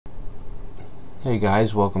Hey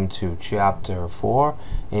guys, welcome to chapter 4,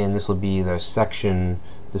 and this will be the second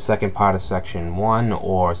part of section 1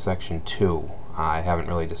 or section 2. I haven't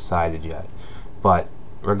really decided yet, but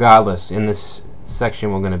regardless, in this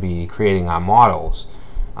section we're going to be creating our models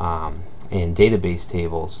and database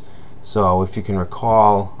tables. So if you can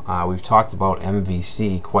recall, we've talked about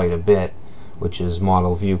MVC quite a bit, which is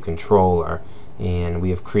Model View Controller, and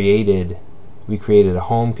we created a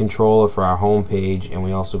home controller for our home page, and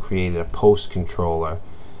we also created a post controller,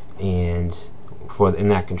 and in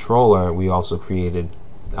that controller we also created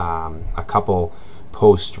a couple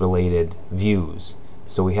post related views.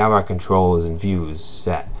 So we have our controllers and views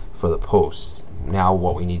set for the posts. Now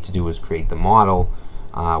what we need to do is create the model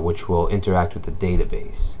which will interact with the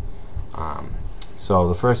database. So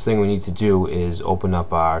the first thing we need to do is open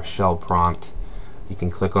up our shell prompt. You can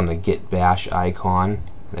click on the git bash icon.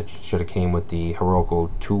 That should have came with the Heroku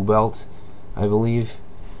tool belt, I believe.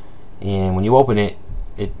 And when you open it,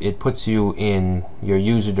 it puts you in your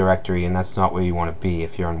user directory, and that's not where you want to be.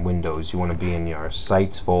 If you're on Windows, you want to be in your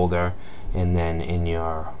sites folder and then in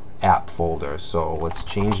your app folder. So let's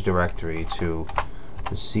change directory to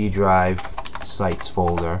the C drive sites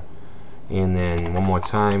folder, and then one more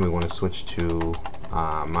time we want to switch to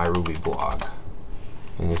my Ruby blog.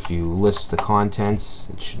 And if you list the contents,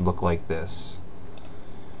 it should look like this.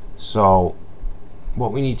 So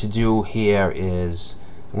what we need to do here is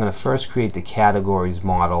I'm going to first create the categories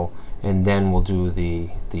model, and then we'll do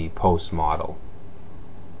the post model.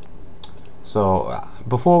 So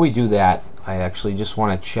before we do that, I actually just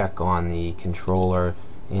want to check on the controller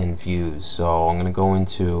and views. So I'm going to go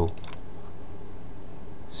into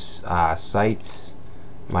sites,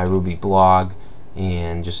 my Ruby blog,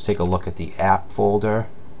 and just take a look at the app folder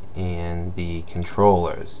and the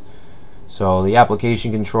controllers. So the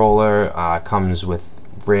application controller comes with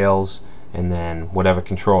Rails, and then whatever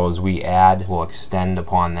controllers we add will extend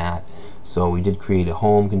upon that. So we did create a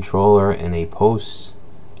home controller and a post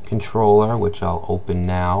controller, which I'll open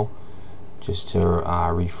now just to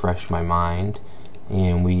refresh my mind.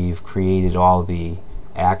 And we've created all the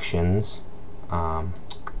actions.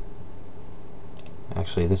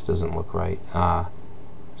 Actually, this doesn't look right.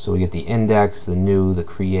 So we get the index, the new, the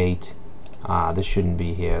create. This shouldn't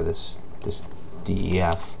be here, this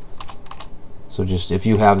DEF. So just, if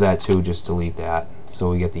you have that too, just delete that.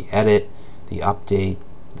 So we get the edit, the update,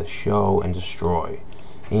 the show, and destroy.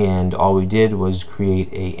 And all we did was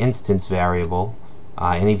create a instance variable.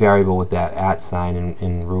 Any variable with that @ sign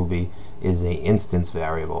in Ruby is a instance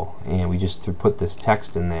variable, and we just put this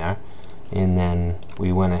text in there, and then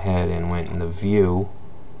we went ahead and went in the view,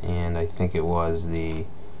 and I think it was the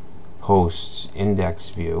posts index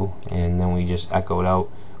view, and then we just echoed out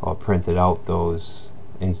or printed out those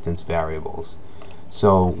instance variables.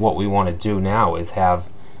 So what we want to do now is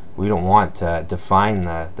we don't want to define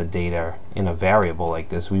the data in a variable like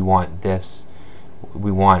this. We want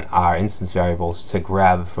our instance variables to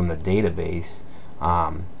grab from the database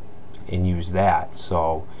and use that.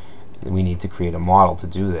 So we need to create a model to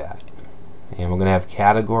do that. And we're going to have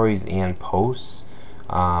categories and posts.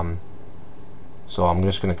 So I'm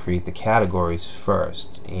just going to create the categories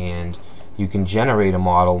first, and you can generate a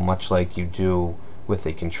model much like you do with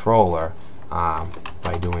a controller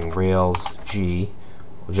by doing Rails G,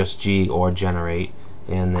 just G or generate,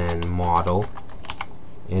 and then model,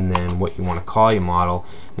 and then what you want to call your model.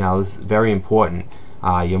 Now this is very important.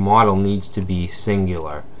 Your model needs to be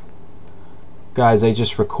singular. Guys, I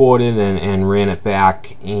just recorded and ran it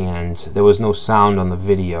back, and there was no sound on the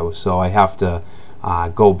video, so I have to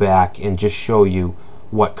go back and just show you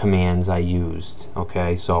what commands I used.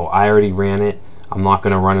 Okay, so I already ran it. I'm not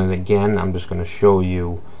going to run it again. I'm just going to show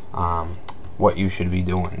you what you should be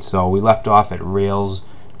doing. So we left off at Rails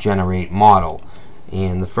generate model,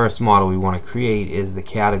 and the first model we want to create is the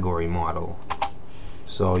category model.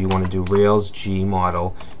 So you want to do Rails G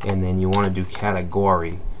model, and then you want to do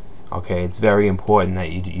category. Okay, it's very important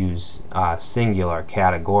that you use singular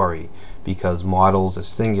category, because models are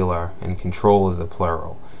singular and controllers are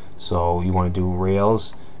plural. So you want to do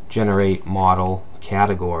Rails generate model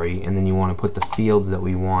category, and then you want to put the fields that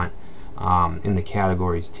we want in the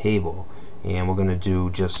categories table, and we're going to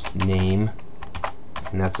do just name,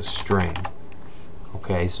 and that's a string.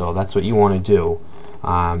 Okay, so that's what you want to do,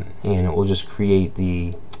 and it will just create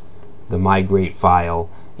the migrate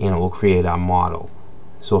file, and it will create our model.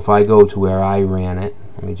 So if I go to where I ran it,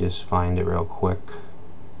 let me just find it real quick.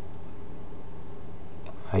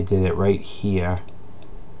 I did it right here.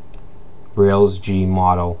 Rails G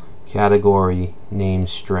model category name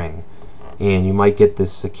string, and you might get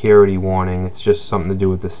this security warning. It's just something to do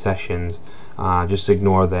with the sessions. Just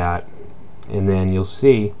ignore that, and then you'll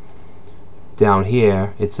see down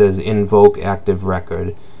here it says invoke active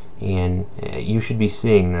record, and you should be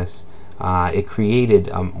seeing this. It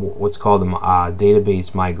created what's called a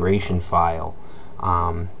database migration file.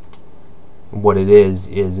 What it is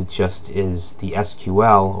it just is the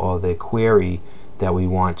SQL or the query that we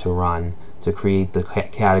want to run to create the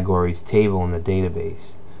categories table in the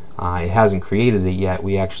database. It hasn't created it yet.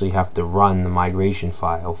 We actually have to run the migration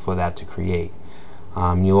file for that to create.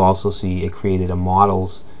 You'll also see it created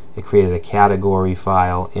a category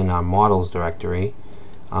file in our models directory,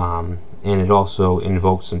 and it also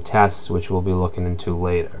invoked some tests, which we'll be looking into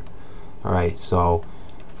later. Alright, so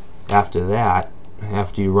after that,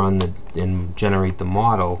 after you run and generate the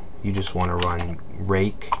model, you just want to run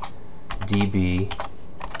Rake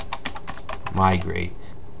Migrate.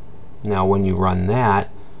 Now when you run that,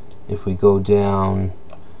 if we go down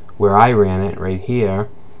where I ran it right here,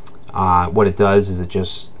 what it does is it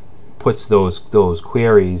just puts those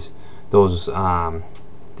queries, the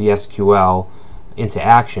SQL into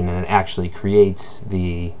action, and it actually creates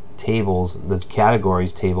the tables, the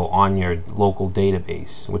categories table on your local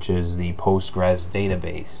database, which is the Postgres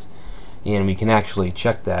database. And we can actually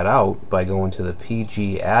check that out by going to the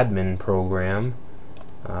PG admin program.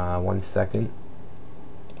 One second.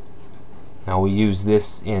 Now we use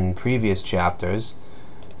this in previous chapters,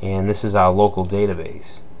 and this is our local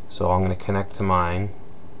database. So I'm going to connect to mine.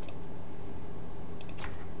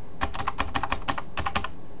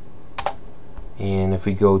 And if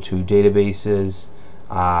we go to databases,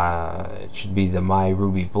 it should be the My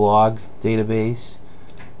Ruby blog database,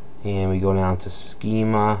 and we go down to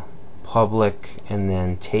schema, public, and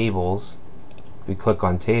then tables. If we click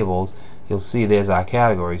on tables, you'll see there's our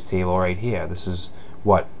categories table right here. This is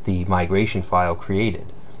what the migration file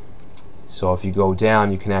created. So if you go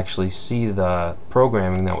down, you can actually see the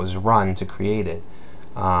programming that was run to create it.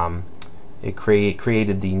 It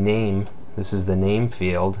created the name. This is the name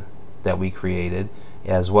field that we created,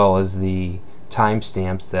 as well as the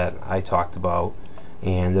timestamps that I talked about,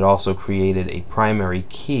 and it also created a primary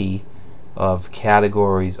key of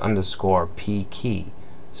categories _p key.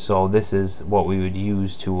 So this is what we would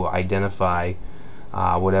use to identify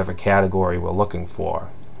whatever category we're looking for,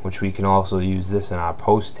 which we can also use this in our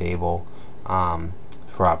post table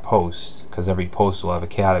for our posts, because every post will have a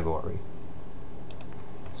category.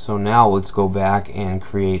 So now let's go back and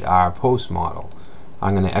create our post model.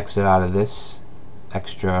 I'm going to exit out of this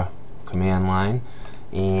extra command line,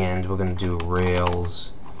 and we're going to do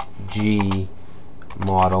Rails G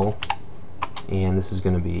model, and this is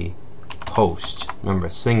going to be post. Remember,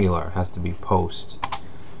 singular has to be post.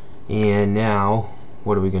 And now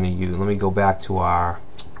what are we going to use? Let me go back to our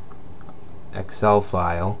Excel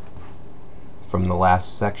file from the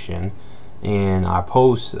last section, and our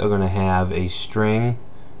posts are going to have a string,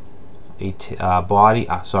 a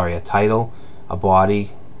title, a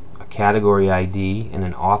body, a category ID, and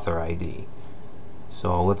an author ID.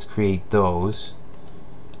 So let's create those.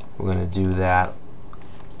 We're going to do that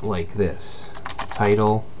like this.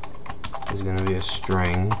 Title is going to be a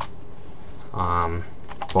string,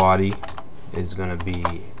 body is going to be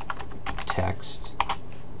text,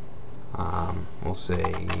 we'll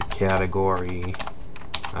say category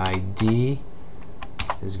ID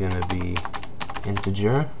is going to be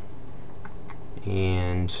integer,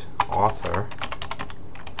 and author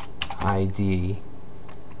ID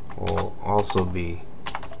will also be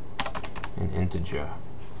an integer.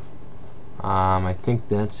 I think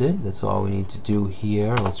that's it. That's all we need to do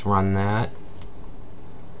here. Let's run that.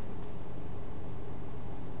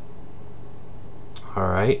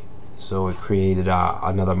 Alright, so it created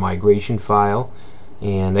another migration file,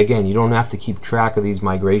 and again, you don't have to keep track of these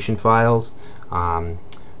migration files.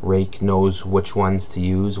 Rake knows which ones to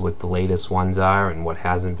use, what the latest ones are, and what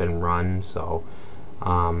hasn't been run. So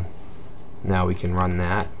now we can run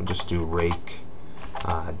that. We'll just do Rake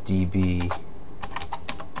DB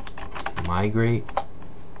migrate.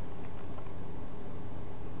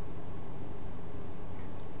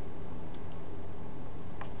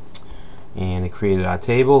 And it created our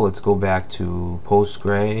table. Let's go back to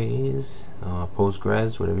Postgres,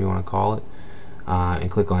 whatever you want to call it, and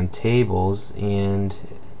click on tables, and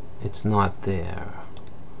it's not there.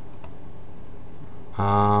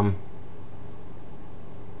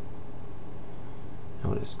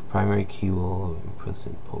 Notice primary key will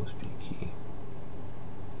present post B key.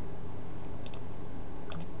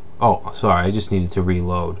 Oh, sorry, I just needed to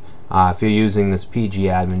reload. If you're using this PG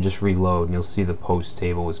admin, just reload and you'll see the post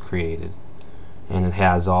table was created, and it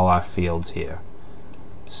has all our fields here.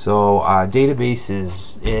 So our database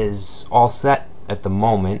is all set at the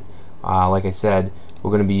moment. Like I said,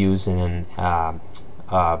 we're going to be using a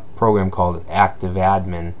program called Active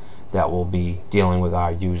Admin that will be dealing with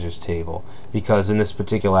our users table, because in this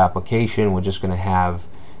particular application we're just going to have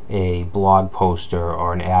a blog poster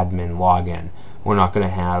or an admin login. We're not going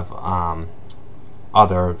to have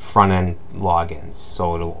other front-end logins,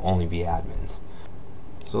 so it'll only be admins.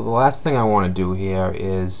 So the last thing I want to do here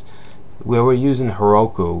is, where we're using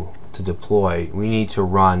Heroku to deploy, we need to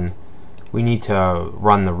run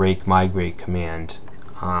the Rake Migrate command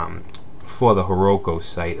for the Heroku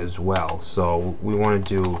site as well. So we want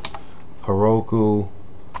to do Heroku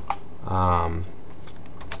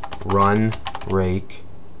run Rake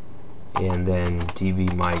and then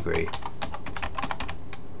db migrate.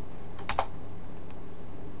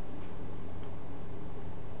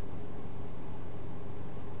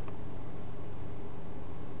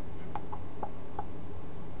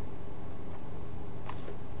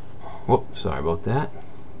 Whoops, sorry about that.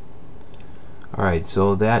 Alright,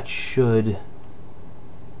 so that should,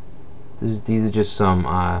 these are just some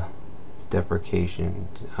deprecation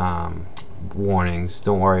warnings.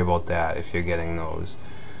 Don't worry about that if you're getting those.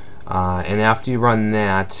 And after you run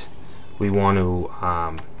that, we want to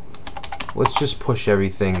let's just push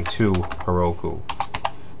everything to Heroku,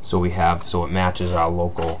 so it matches our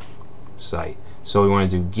local site. So we want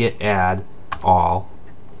to do git add all,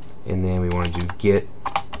 and then we want to do git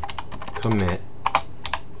commit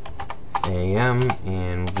am,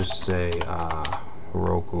 and we'll just say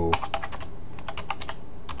Heroku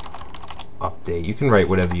update. You can write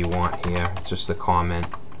whatever you want here, it's just a comment.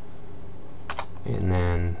 And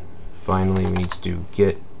then finally we need to do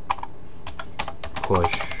git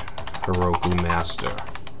push Heroku master,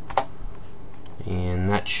 and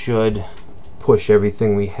that should push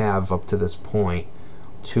everything we have up to this point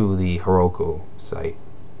to the Heroku site.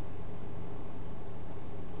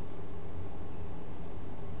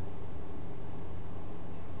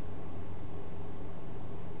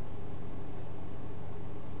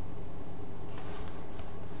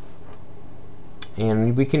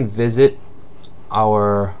 And we can visit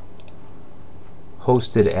our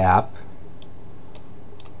hosted app.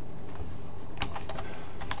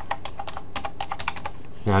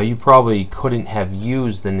 Now you probably couldn't have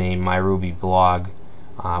used the name myrubyblog.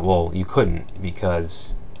 Well, you couldn't,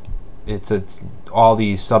 because it's all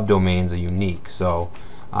these subdomains are unique. So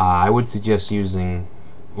I would suggest using,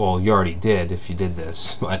 well, you already did if you did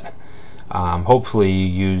this, but hopefully you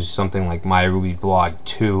use something like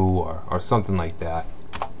myrubyblog2 or something like that.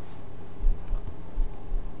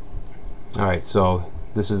 Alright, so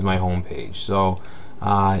this is my home page. So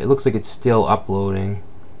it looks like it's still uploading.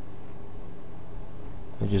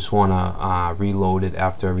 I just want to reload it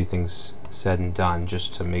after everything's said and done,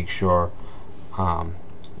 just to make sure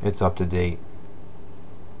it's up to date,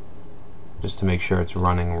 just to make sure it's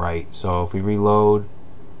running right. So if we reload,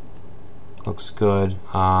 looks good.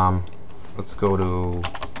 Let's go to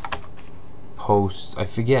post. I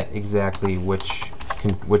forget exactly which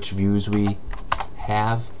views we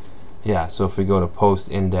have. Yeah, so if we go to post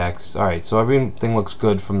index, alright, so everything looks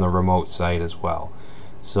good from the remote site as well.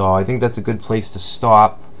 So I think that's a good place to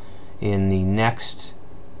stop. In the next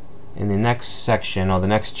section, or the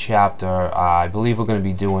next chapter, I believe we're going to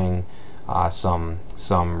be doing some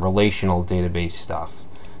relational database stuff.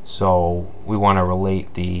 So we want to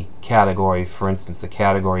relate the category, for instance, the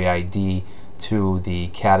category ID to the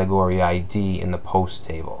category ID in the post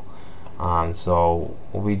table. So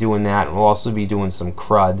we'll be doing that. We'll also be doing some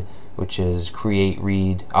CRUD, which is create,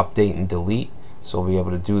 read, update, and delete. So we'll be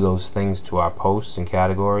able to do those things to our posts and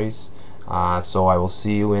categories. So I will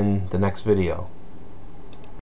see you in the next video.